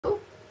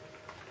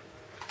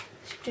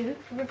Do.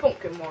 We're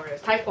pumpkin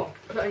warriors. Take one.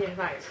 Put it on your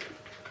face.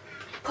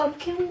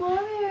 Pumpkin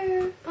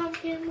warrior.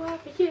 Pumpkin warrior.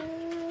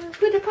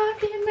 With the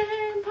pumpkin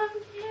man.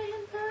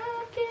 Pumpkin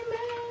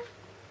man.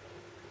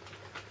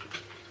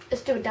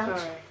 Let's do a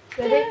dance.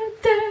 Sorry. Ready?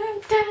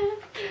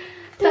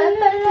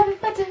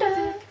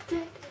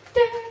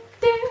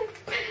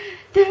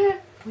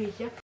 We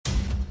up.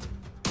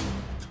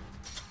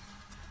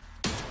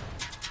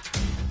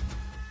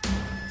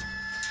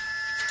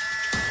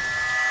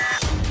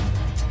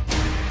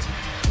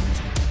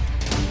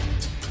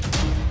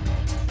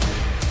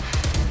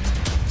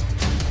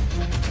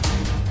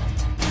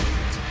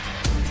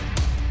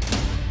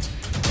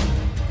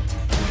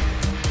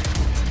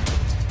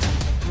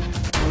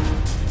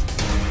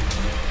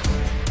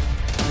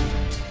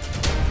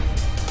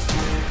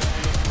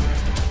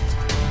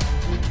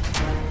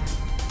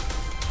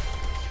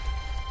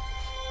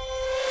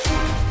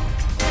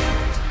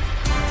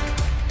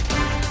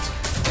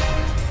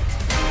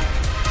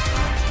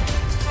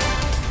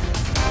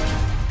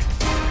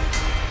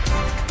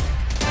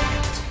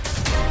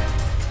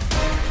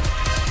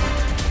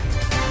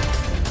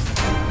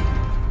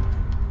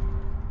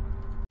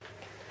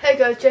 Hey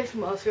guys, Jason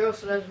Miles here,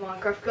 also known as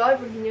Minecraft Guy,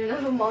 bringing you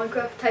another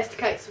Minecraft Tasty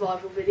Cake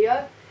Survival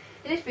video.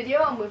 In this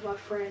video I'm with my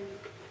friend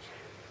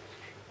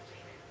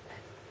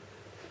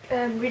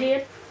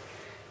Ridean.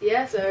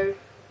 Yeah, so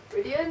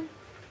Ridean.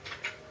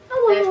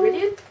 Hello. There's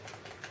Ridean.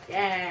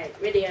 Yeah,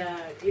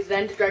 Ridean. He's the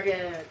Ender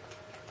Dragon.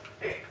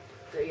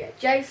 So yeah,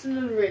 Jason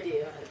and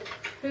Ridean.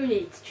 Who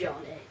needs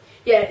Johnny?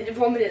 Yeah,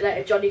 1 minute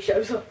later Johnny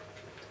shows up.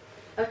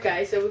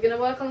 Okay, so we're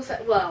gonna work on the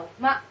set. Well,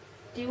 Matt,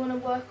 do you want to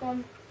work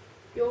on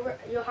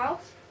your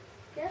house?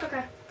 Yeah.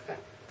 Okay. Okay.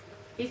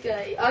 He's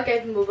gonna. I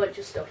gave him a bunch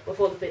of stuff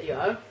before the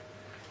video.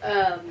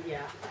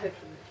 Yeah. I hope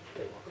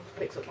he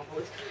picks up my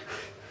voice.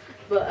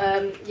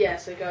 But yeah.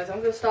 So guys,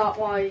 I'm gonna start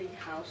my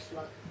house.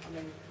 Like, I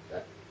mean,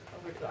 I've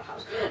already got a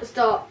house. I'll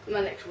start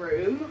my next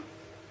room.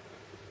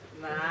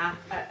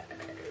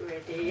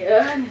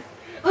 Ridean.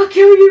 I'll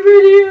kill you,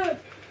 Ridean.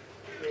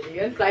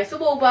 Ridean, place the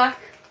wall back.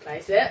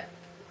 Place it.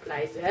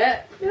 Place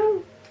it.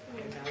 No.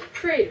 No.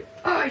 Tree.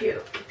 Are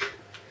you?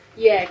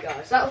 Yeah,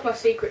 guys, that was my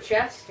secret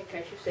chest, in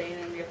case you've seen it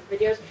in the other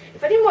videos.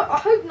 If anyone, I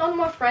hope none of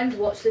my friends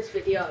watch this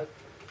video.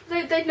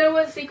 They'd know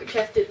where the secret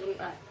chest is, wouldn't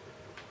they?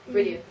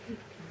 Brilliant.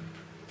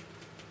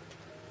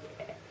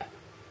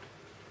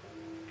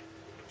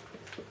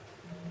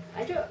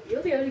 Yeah.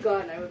 You're the only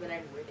guy I know with the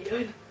name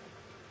Ridean.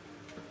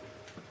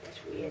 That's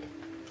weird.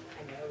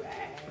 I know,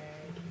 right?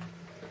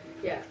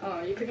 Yeah,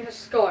 oh, you're picking a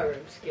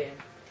Skyrim skin.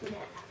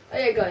 Yeah. Oh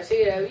yeah, guys, so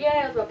you know,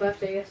 yeah, it was my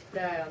birthday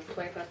yesterday on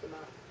 21st of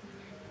March.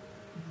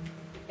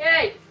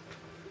 Yay!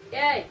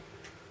 Yay!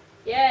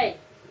 Yay!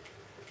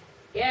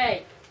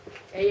 Yay!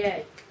 Yay!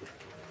 Yay!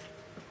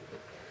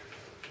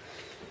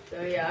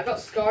 So yeah, I got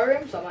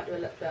Skyrim, so I might do a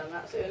let's play on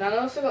that soon. And I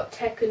also got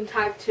Tekken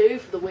Tag 2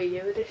 for the Wii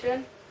U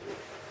edition.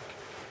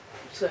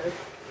 So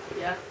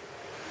yeah,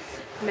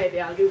 maybe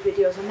I'll do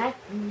videos on that.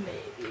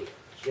 Maybe,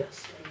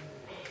 just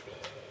maybe.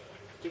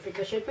 Do you think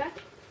I should, Matt?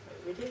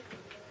 Really?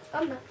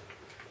 I'm not.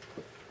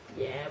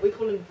 Yeah, we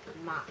call him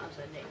Matt as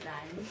a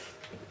nickname.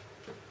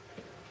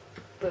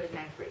 But his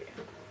name's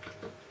Ridean.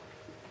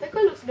 That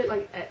guy looks a bit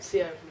like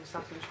Ezio from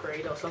Assassin's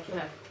Creed or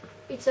something.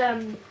 It's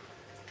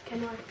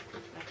Kenway.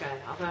 Okay,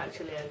 I've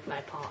actually only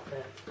played part of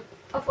it.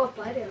 I've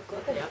played it. I've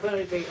got it. Yeah, I've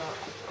only been got.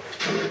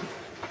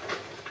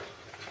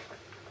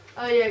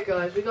 Oh yeah,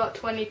 guys, we got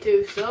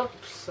 22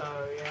 subs,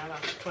 so yeah,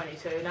 that's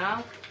 22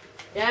 now.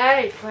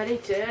 Yay,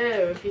 22!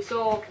 If you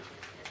saw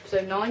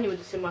episode 9, you would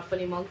have seen my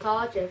funny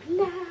montage of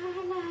la la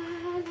la la.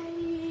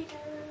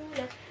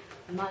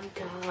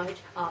 Montage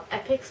of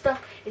epic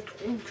stuff. It's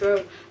the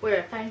intro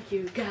where I thank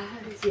you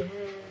guys.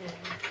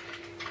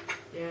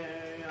 Yeah,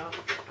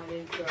 an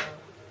intro.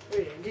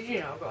 Really? Did you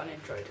know I've got an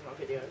intro to my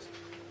videos?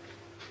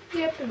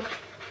 Yeah, pretty much.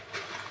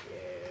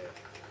 Yeah.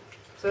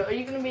 So are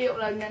you going to be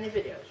uploading any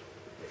videos?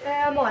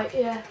 I might.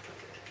 Yeah.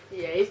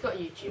 Yeah, he's got a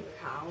YouTube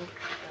account.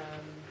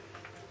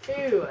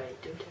 Anyway,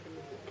 don't have any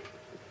wood.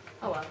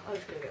 Oh well, I'll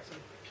just go get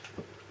some.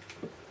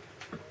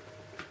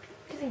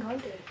 Do you think I'm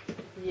doing?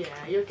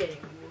 Yeah, you're getting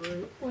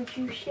wood. Would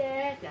you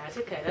share? No, it's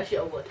okay. That's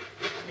your wood.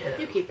 Yeah.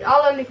 You keep it.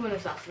 I'll only come and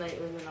assassinate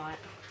you in the night.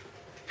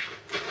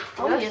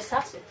 I'm the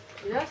assassin.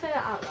 Did I say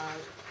that out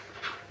loud?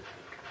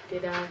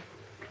 Did I?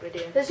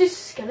 Ridean? There's this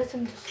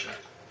skeleton just.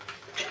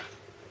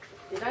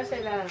 Did I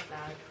say that out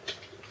loud?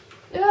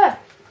 Yeah.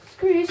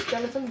 Screw you,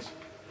 skeletons.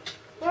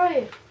 Where are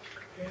you?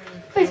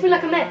 Face me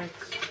like a man.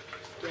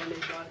 Skelly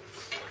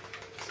butts.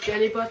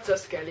 Skelly butts are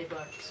skelly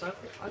butts.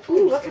 I call Ooh,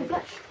 them rotten skelly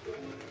flesh. butts.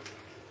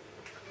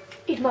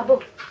 Eat my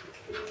book.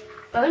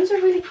 Bones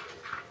are really.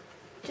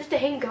 Just a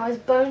hint, guys.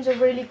 Bones are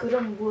really good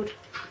on wood.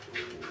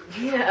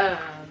 Yeah.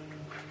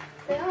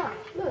 They are.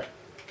 Look.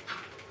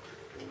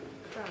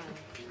 Fine.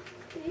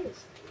 It is.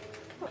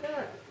 What?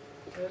 Yeah.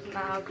 So isn't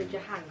that how good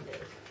your hand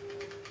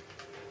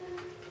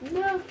is?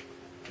 No.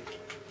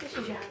 This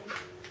is your hand.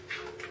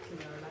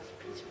 No, that's a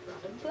piece of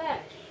rotten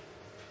flesh.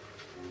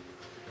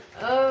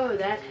 Oh,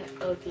 that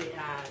ugly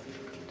hand.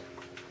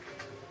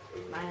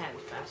 My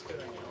hand's faster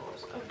than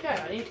yours. Okay,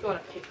 I need to go on a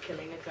pig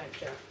killing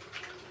adventure.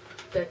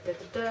 Da da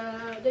da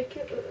da, they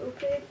kill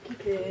piggy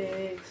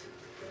pigs.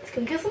 Let's go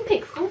and kill some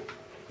pigs, cool?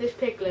 This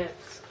pig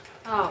lives.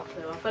 Oh,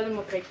 poo, I fell in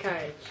my pig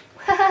cage.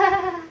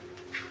 Hahaha.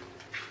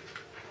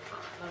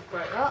 I'll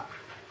break that.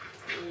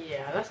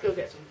 Yeah, let's go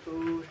get some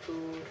food.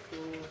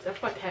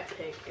 That's my pet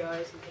pig,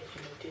 guys, in case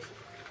you noticed.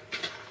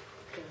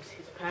 Because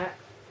he's a pet,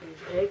 and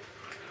he's a pig.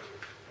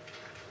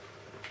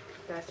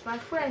 That's my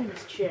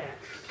friend's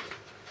chest.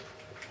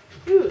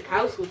 Ooh, the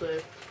cows will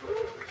do.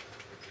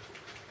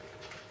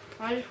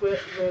 I just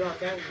realised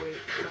they're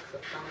weak.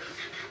 That's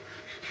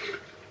nice.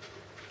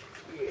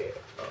 Yeah,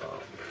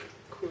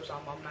 cause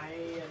I'm a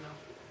man.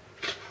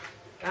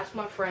 That's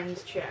my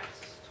friend's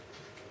chest.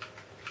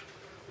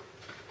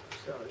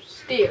 So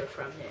steal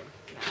from him.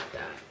 Nah, I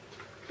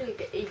don't.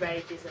 Look at he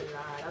rages a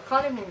lot. I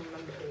can't even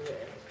remember who it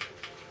is.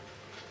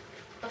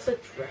 That's a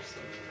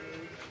dressing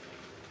room.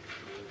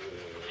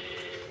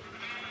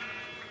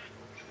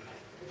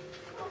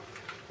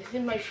 This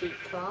is my sheep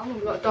farm.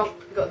 We've got a dog.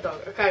 We've got a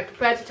dog. Okay,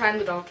 prepare to tame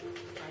the dog.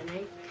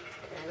 Taming.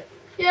 Okay.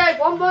 Yeah,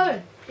 1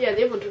 bone. Yeah,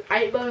 the other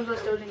 8 bones I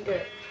still didn't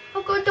get.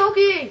 I've got a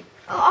doggy.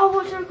 Oh,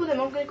 what should I call him?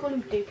 I'm going to call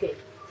him Dookie.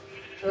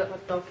 I got my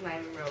dog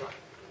name in real life.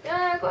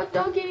 Yeah, I got a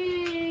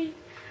doggy.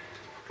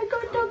 I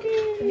got a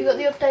doggy. Have you got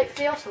the update for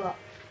the ocelot?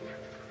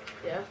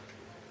 Yeah.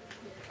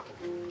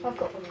 I've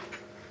got one.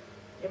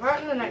 Yeah,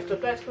 apparently the next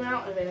update's coming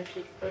out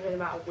within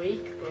about a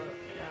week, but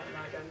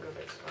my game got a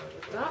bit slow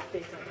with that.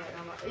 Please don't take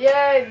that much.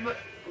 Yeah, but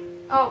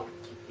oh,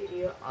 you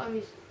idiot!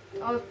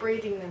 I was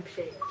breeding them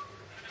sheep.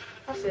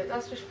 That's it.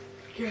 That's just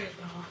good.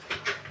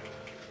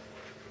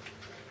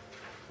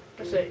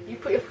 That's it. You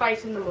put your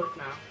face in the mud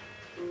now.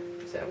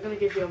 That's it. I'm gonna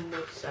give you a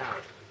mud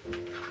salve.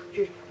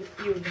 You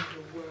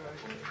never word,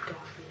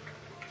 doggy.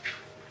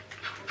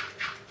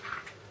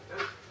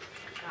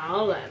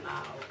 I'll let him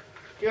out.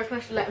 Do you reckon I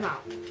should let him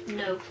out?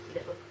 No,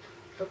 never.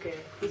 Okay.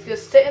 He's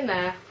just sitting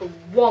there for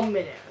 1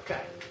 minute,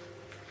 okay?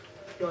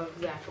 You're over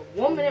there for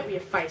 1 minute with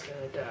your face in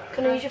the dirt.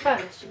 Can I use your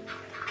furnace?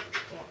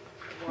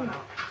 Why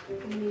not?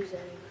 I'm using.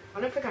 I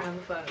don't think I have a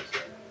furnace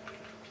yet.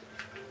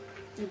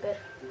 You bet.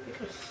 You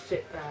can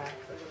sit there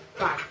as a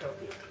bad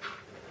doggy.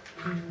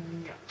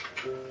 No.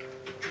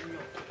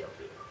 Naughty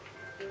doggy.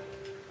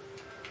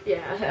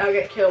 Yeah, I'll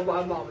get killed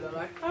by a mob and they're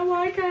like, oh,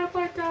 why can't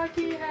my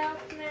doggy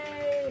help me?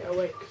 Oh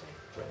wait, because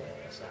I'm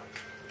winning this out.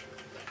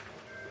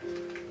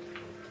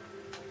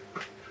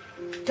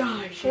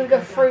 Die, Should we go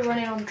free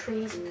running on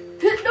trees?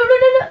 No!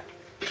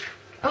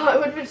 Oh, it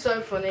would have been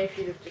so funny if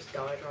you'd have just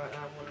died right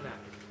now, wouldn't it?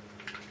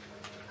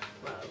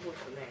 Well, it would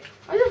for me.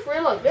 I just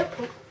realised we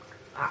have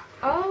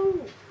oh,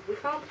 we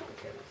found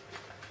pumpkins.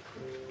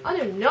 I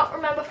do not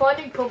remember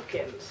finding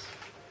pumpkins.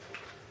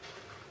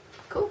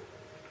 Cool.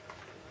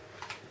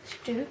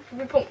 Do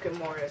We're pumpkin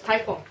warriors.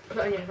 Take one. Put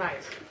it on your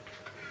face.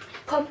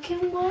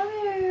 pumpkin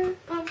warrior.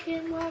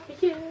 Pumpkin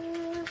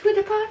warriors. With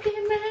a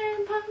pumpkin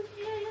man.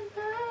 Pumpkin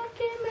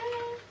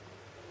man.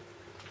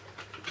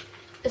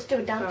 Let's do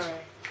a dance. Sorry.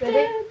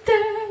 Ready?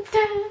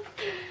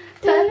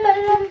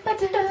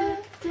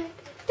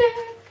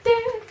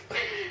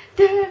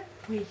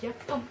 We are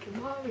pumpkin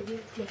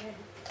warriors,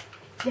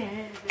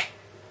 yeah.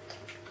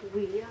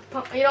 We are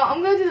pumpkin. You know,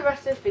 I'm going to do the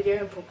rest of this video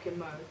in pumpkin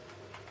mode.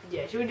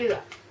 Yeah, should we do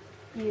that?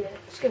 Yeah.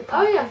 Let's go.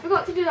 Oh yeah, I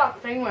forgot to do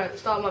that thing where at the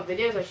start of my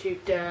videos I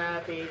shoot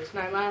Derpy the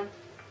snowman.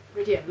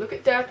 Ridean, look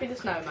at Derpy the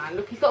snowman.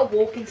 Look, he's got a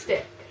walking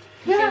stick.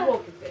 You see a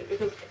walking stick?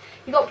 Because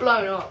he got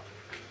blown up.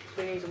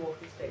 So he needs a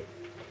walking stick.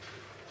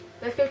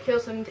 Let's go kill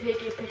some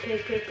piggies,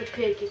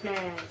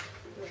 man.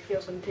 Let's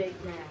kill some pig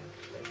man.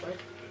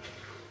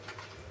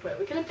 Wait,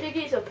 we're killing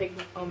piggies or pig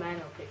or man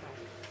or pig man?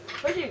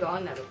 Where'd you go?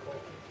 I never caught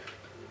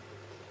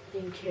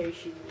him. In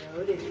case you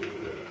noticed.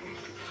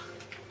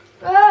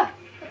 Ah!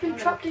 I've been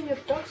trapped in your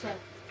dog's head.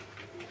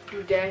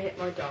 You dare hit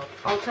my dog.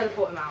 I'll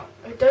teleport him out.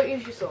 Oh, don't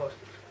use your sword.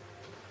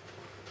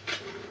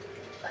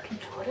 I can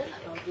try it.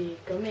 Doggy,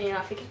 come here.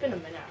 I think it's been a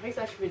minute. I think it's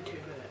actually been 2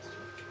 minutes.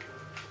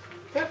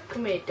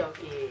 Come here,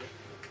 doggy.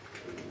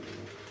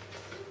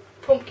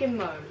 Pumpkin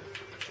mode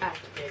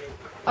activated.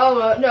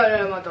 Oh,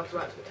 no, my dog's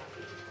about to attack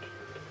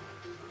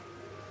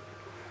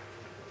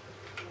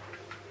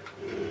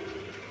you.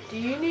 Do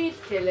you need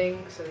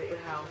killing so that your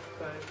health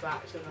goes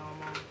back to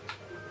normal?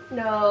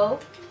 No.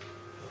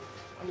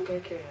 I'm gonna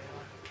kill you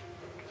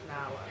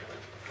now.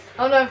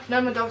 Oh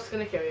no, my dog's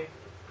gonna kill you.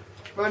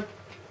 Run,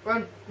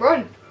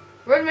 Ridean!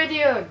 Run,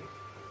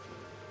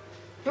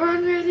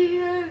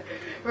 Ridean,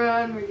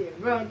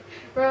 run,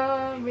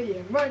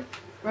 Ridean,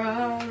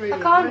 I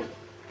can't.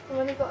 I've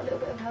only got a little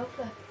bit of health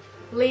left.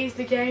 Leave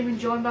the game and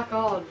join back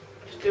on.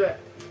 Just do it.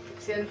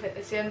 It's the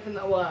only thing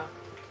that'll work.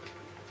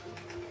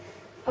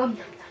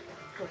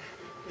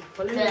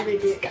 Follow me,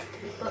 Ridean.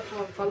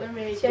 Follow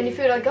me. It's the only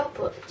food I got,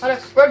 but... Oh no,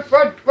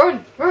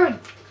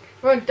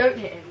 run, don't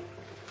hit him.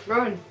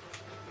 Run.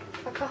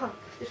 I can't.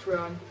 Just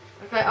run.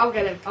 Okay, I'll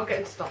get him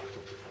to stop.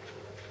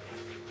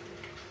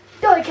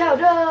 Die, cow,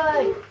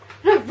 die!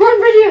 No,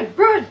 run, Ridean,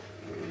 run!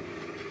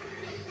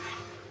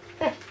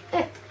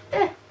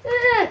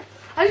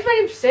 I just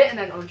made him sit and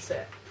then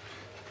unsit.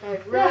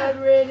 Okay, run,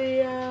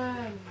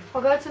 Ridean.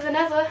 I'll go to the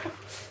nether.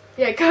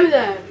 Yeah, go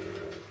there.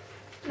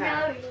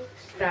 No.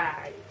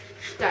 Stay.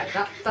 Stay.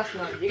 That's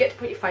no. You get to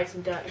put your face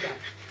in dirt again.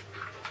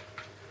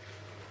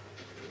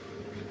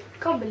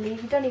 Can't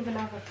believe you don't even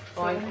have a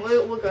Fine,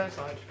 furnace. we'll go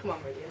inside. Come on,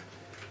 Ridean.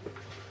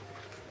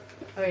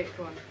 Oh wait,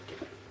 come on.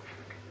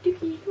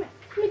 Dookie, come here.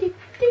 Come here,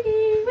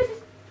 Dookie. What's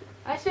this?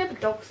 I actually have a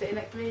dog sitting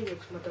next to me.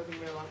 It's my dog in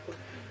real life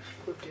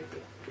called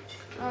Dookie.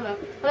 Oh no.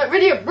 Oh no,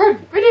 Ridean,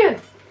 run! Ridean!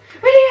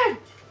 Ridean!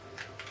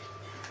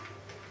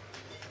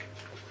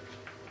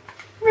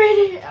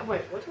 Ridean!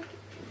 Wait, what?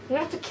 You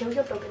have to kill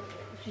your dog.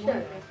 Stay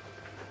there.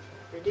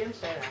 Ridean,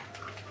 stay there.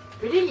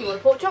 Ridean, you want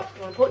a pork chop?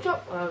 You want a pork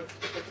chop? Oh,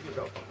 that's a good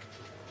dog.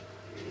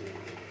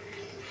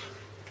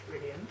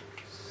 Ridean,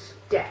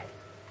 stay.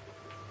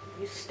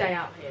 You stay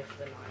out here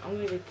for the night. I'm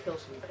gonna kill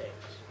some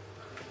pigs.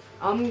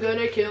 I'm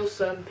gonna kill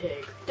some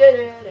pigs. Da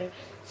 -da -da.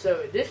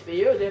 So in this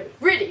video, there is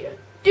Ridean,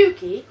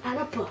 Dookie, and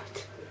a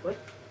butt. What?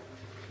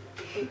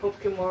 We're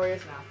pumpkin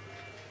warriors now.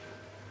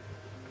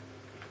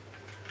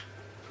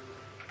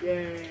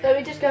 Yay. So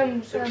we just go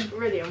and So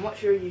Ridean,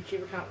 what's your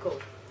YouTube account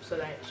called? So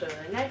they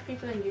know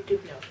people on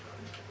YouTube know.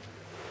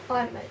 I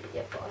haven't made it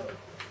yet, but I will.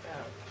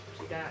 Oh,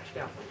 so you don't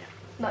actually have one yet.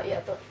 Not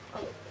yet, but I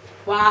will.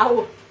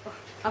 Wow!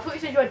 I thought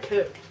you said you had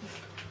 2.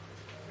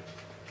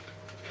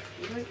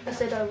 I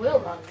said I will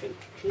have to.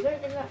 If you don't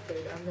give me that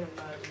food, I'm gonna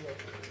murder you.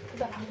 Is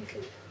that how you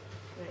food?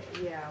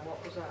 Yeah, what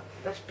was that?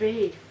 That's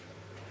beef.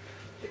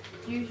 Just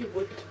use your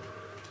wood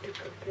to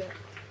cook it.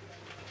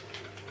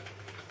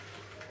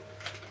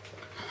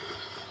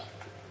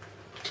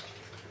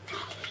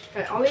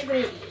 Okay, I'll even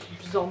eat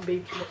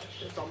zombie flesh.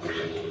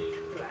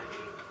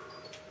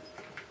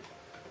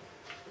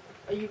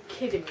 Are you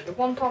kidding me? The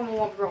one time I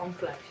want rotten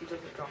flesh, he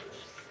doesn't drop it.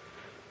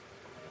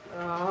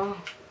 Oh.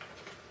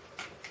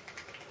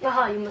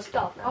 Aha, you must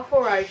stop now.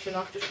 Operation,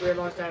 I've just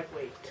realised I have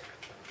wheat.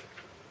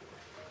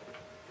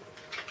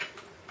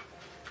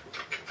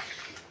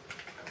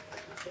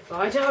 If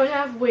I don't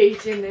have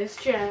wheat in this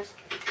chest,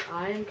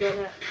 I am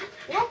gonna...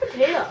 What happened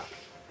here?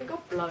 It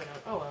got blown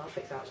up. Oh well, I'll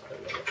fix that outside a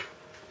little bit.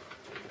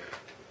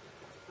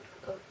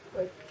 Go,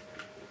 wait.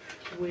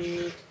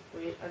 Wheat.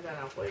 I don't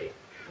have wheat.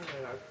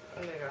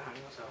 I'm gonna go hang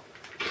myself.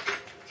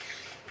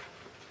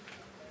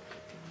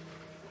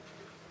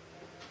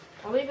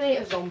 I'll even eat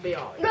a zombie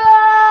eye.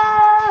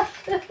 Ah!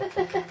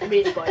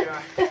 Meat spider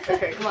eye.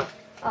 Okay, come on.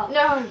 Oh.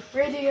 No,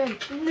 Ridean.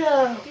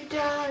 No. You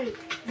died.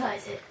 That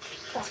is it.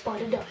 That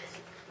spider dies.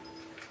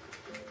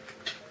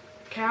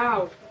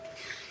 Cow.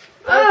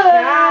 A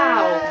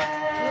cow.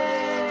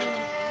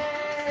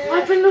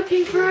 I've been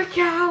looking for a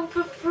cow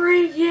for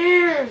 3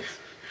 years.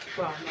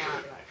 Well, no,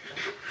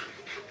 actually.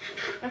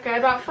 Okay,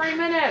 about 3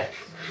 minutes.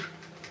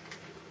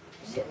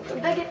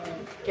 Beg it.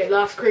 Get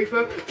lost,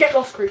 creeper. Get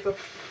lost, creeper.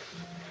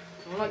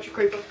 I don't like you,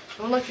 creeper. I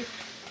don't like you.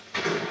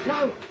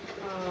 No.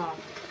 Oh.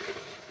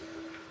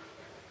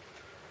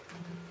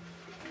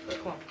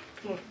 Come on.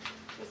 Come on.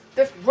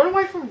 Just run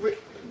away from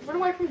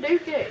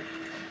Dookie.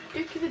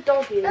 Dookie the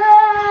doggy.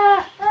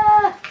 Ah!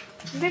 Ah!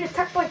 I'm being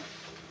attacked by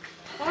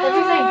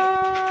everything.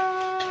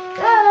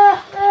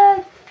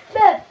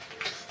 Dead.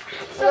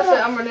 That's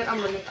it, I'm running.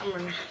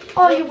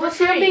 Oh,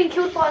 you're being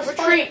killed by a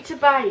spider. Retreat to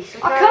base,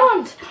 okay? I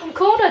can't. I'm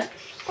cornered.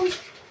 I'm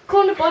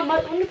cornered by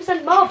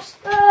 100% mobs.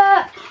 Oh,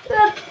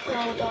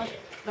 I died.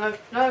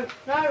 No.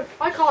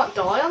 I can't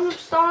die. I'm the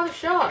star of the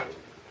show.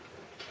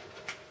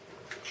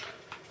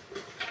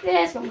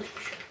 Yeah, it's not much.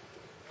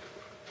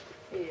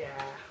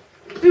 Yeah.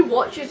 Who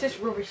watches this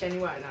rubbish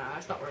anyway? No,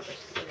 it's not rubbish.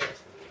 It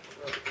is.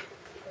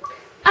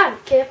 Oh,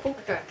 careful.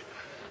 Okay.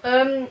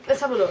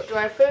 Let's have a look. Do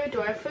I have food?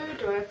 Do I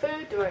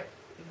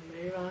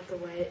move out the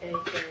way,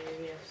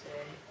 AKVFC?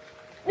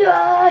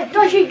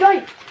 Die, sheep, die.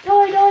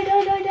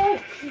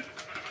 Die.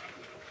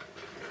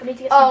 I need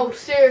to get some. Oh,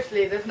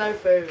 seriously, there's no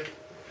food.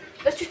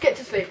 Let's just get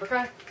to sleep,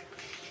 okay?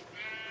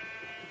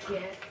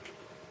 Get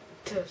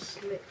to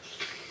sleep.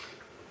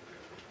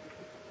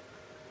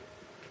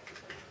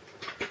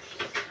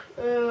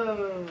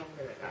 Oh,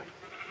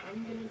 I'm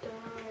gonna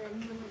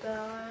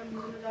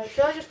die.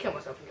 Should I just kill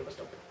myself and give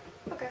myself?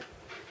 Okay.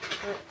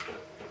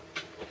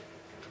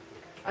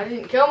 I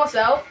didn't kill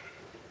myself.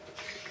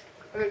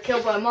 I got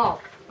killed by a mob.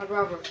 I'd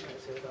rather have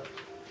committed suicide.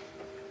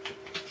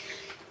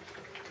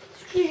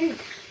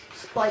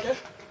 Spider.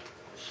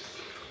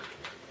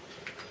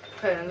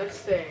 Okay, then let's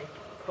see.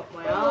 Put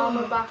my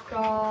armor back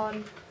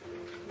on.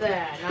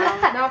 There.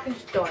 Now I can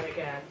just die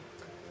again.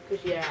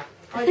 Because yeah,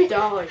 I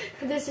died.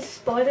 There's this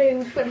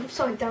spider who went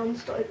upside down and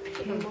started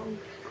picking them on.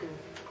 Cool.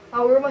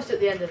 Oh, we're almost at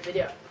the end of the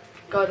video.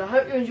 Guys, I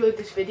hope you enjoyed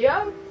this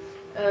video.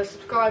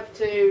 Subscribe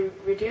to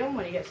Ridean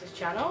when he gets his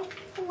channel.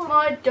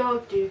 My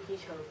dog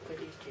Dookie's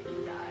hoping he's still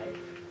alive.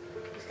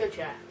 Let's go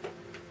chat.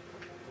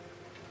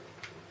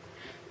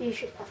 You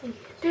should, I think.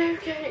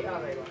 Dookie! Oh,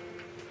 there you go.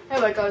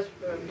 Anyway, guys,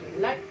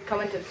 like,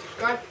 comment, and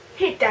subscribe.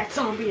 Hit that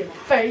zombie in the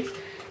face.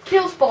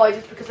 Kill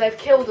spiders because they've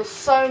killed us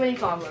so many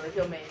times. Well, they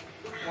killed me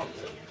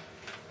once.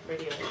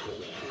 Ridean.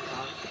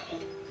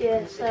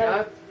 Yeah,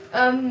 so.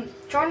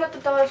 Try not to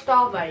die of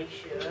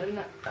starvation.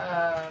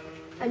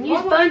 And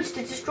use bones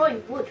to destroy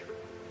wood.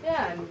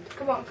 Yeah, and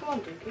come on,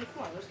 Dookie,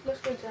 come on,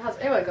 let's go into the house.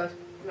 Anyway, guys,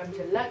 remember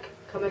to like,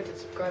 comment, and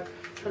subscribe.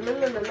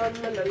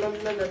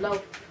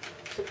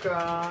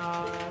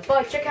 Subscribe.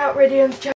 Bye. Check out Ridean's channel.